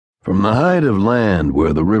From the height of land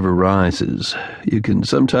where the river rises, you can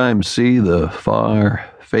sometimes see the far,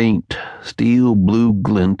 faint, steel-blue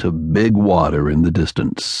glint of big water in the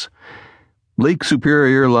distance. Lake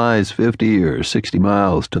Superior lies 50 or 60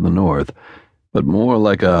 miles to the north, but more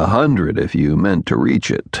like 100 if you meant to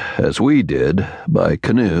reach it, as we did, by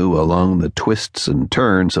canoe along the twists and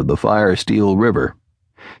turns of the Firesteel River.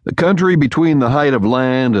 The country between the height of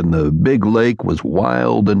land and the big lake was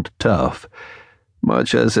wild and tough,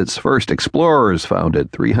 much as its first explorers found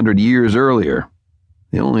it 300 years earlier.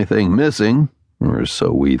 The only thing missing, or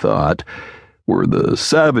so we thought, were the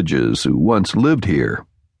savages who once lived here.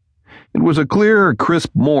 It was a clear,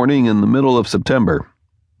 crisp morning in the middle of September.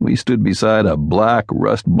 We stood beside a black,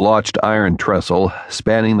 rust-blotched iron trestle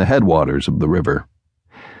spanning the headwaters of the river.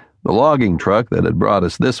 The logging truck that had brought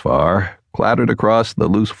us this far clattered across the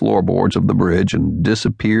loose floorboards of the bridge and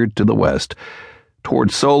disappeared to the west,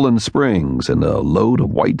 toward Solon Springs and a load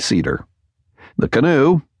of white cedar. The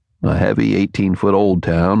canoe, a heavy 18-foot old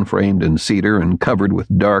town framed in cedar and covered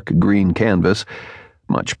with dark green canvas,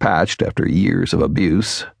 much patched after years of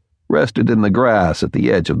abuse, rested in the grass at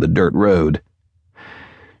the edge of the dirt road.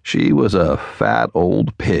 She was a fat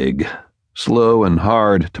old pig, slow and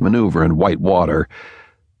hard to maneuver in white water,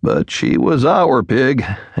 but she was our pig,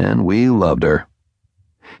 and we loved her.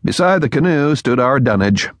 Beside the canoe stood our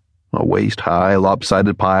dunnage, a waist-high,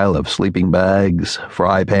 lopsided pile of sleeping bags,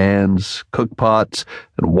 fry pans, cookpots,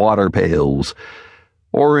 and water pails,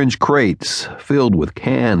 orange crates filled with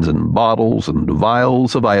cans and bottles and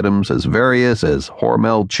vials of items as various as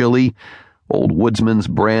Hormel chili, Old Woodsman's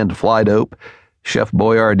brand fly dope, Chef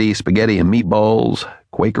Boyardee spaghetti and meatballs,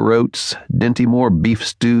 Quaker oats, Dinty Moore beef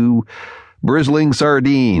stew, Brizzling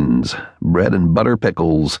sardines, bread and butter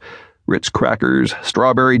pickles, Ritz crackers,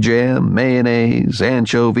 strawberry jam, mayonnaise,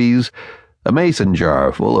 anchovies, a mason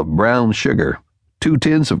jar full of brown sugar, 2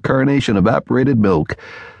 tins of Carnation evaporated milk,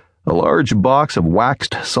 a large box of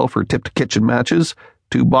waxed sulfur-tipped kitchen matches,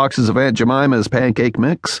 2 boxes of Aunt Jemima's pancake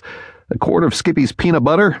mix, a quart of Skippy's peanut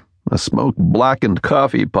butter, a smoke-blackened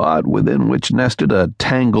coffee pot within which nested a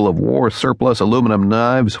tangle of war-surplus aluminum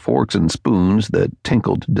knives, forks, and spoons that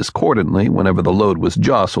tinkled discordantly whenever the load was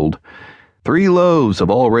jostled, 3 loaves of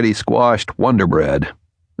already squashed Wonder Bread,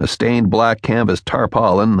 a stained black canvas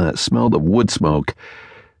tarpaulin that smelled of wood smoke,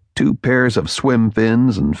 2 pairs of swim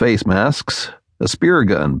fins and face masks, a spear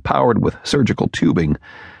gun powered with surgical tubing,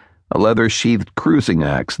 a leather-sheathed cruising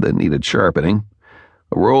axe that needed sharpening,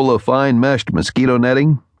 a roll of fine-meshed mosquito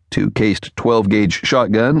netting, 2 cased 12-gauge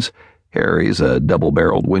shotguns, Harry's a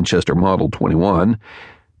double-barreled Winchester Model 21,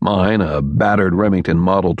 mine a battered Remington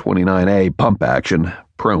Model 29A pump-action,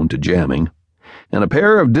 prone to jamming, and a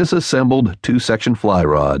pair of disassembled 2-section fly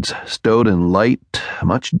rods stowed in light,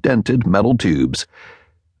 much-dented metal tubes,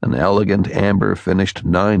 an elegant amber-finished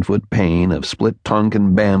 9-foot pane of split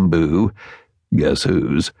Tonkin bamboo, guess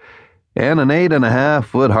whose, and an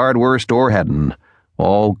 8.5-foot hardware store headin',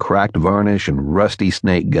 all cracked varnish and rusty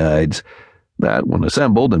snake guides, that, when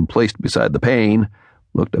assembled and placed beside the pane,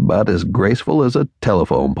 looked about as graceful as a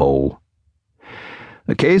telephone pole.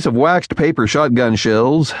 A case of waxed paper shotgun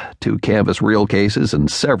shells, 2 canvas reel cases,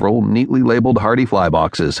 and several neatly labeled Hardy fly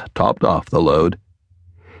boxes topped off the load.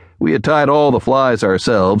 We had tied all the flies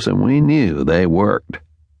ourselves, and we knew they worked.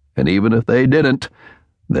 And even if they didn't,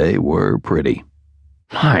 they were pretty.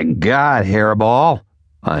 "My God, Hairball,"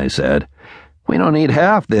 I said. "We don't need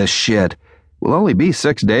half this shit. We'll only be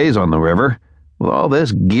 6 days on the river. With all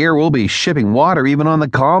this gear, we'll be shipping water even on the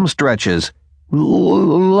calm stretches."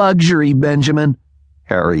 Luxury, Benjamin,"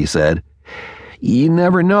 Harry said. "You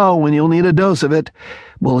never know when you'll need a dose of it.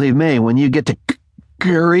 Believe me, when you get to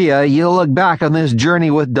Korea, you'll look back on this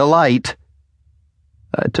journey with delight."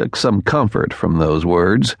 I took some comfort from those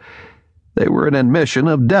words. They were an admission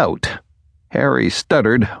of doubt. Harry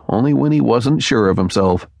stuttered only when he wasn't sure of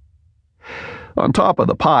himself. On top of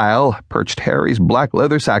the pile perched Harry's black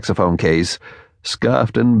leather saxophone case,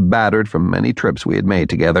 scuffed and battered from many trips we had made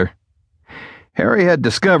together. Harry had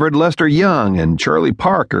discovered Lester Young and Charlie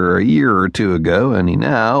Parker a year or 2 ago, and he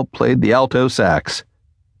now played the alto sax.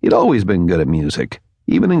 He'd always been good at music,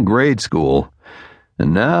 even in grade school,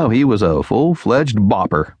 and now he was a full-fledged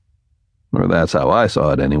bopper. Or that's how I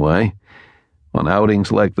saw it anyway. On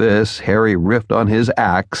outings like this, Harry riffed on his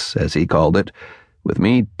axe, as he called it, with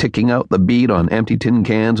me ticking out the beat on empty tin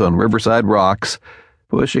cans on riverside rocks,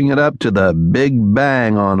 pushing it up to the big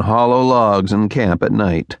bang on hollow logs in camp at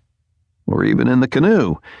night. Or even in the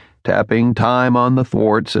canoe, tapping time on the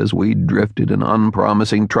thwarts as we drifted in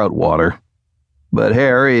unpromising trout water. But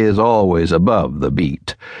Harry is always above the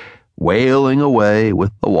beat, wailing away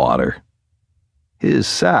with the water. His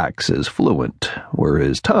sax is fluent, where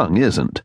his tongue isn't.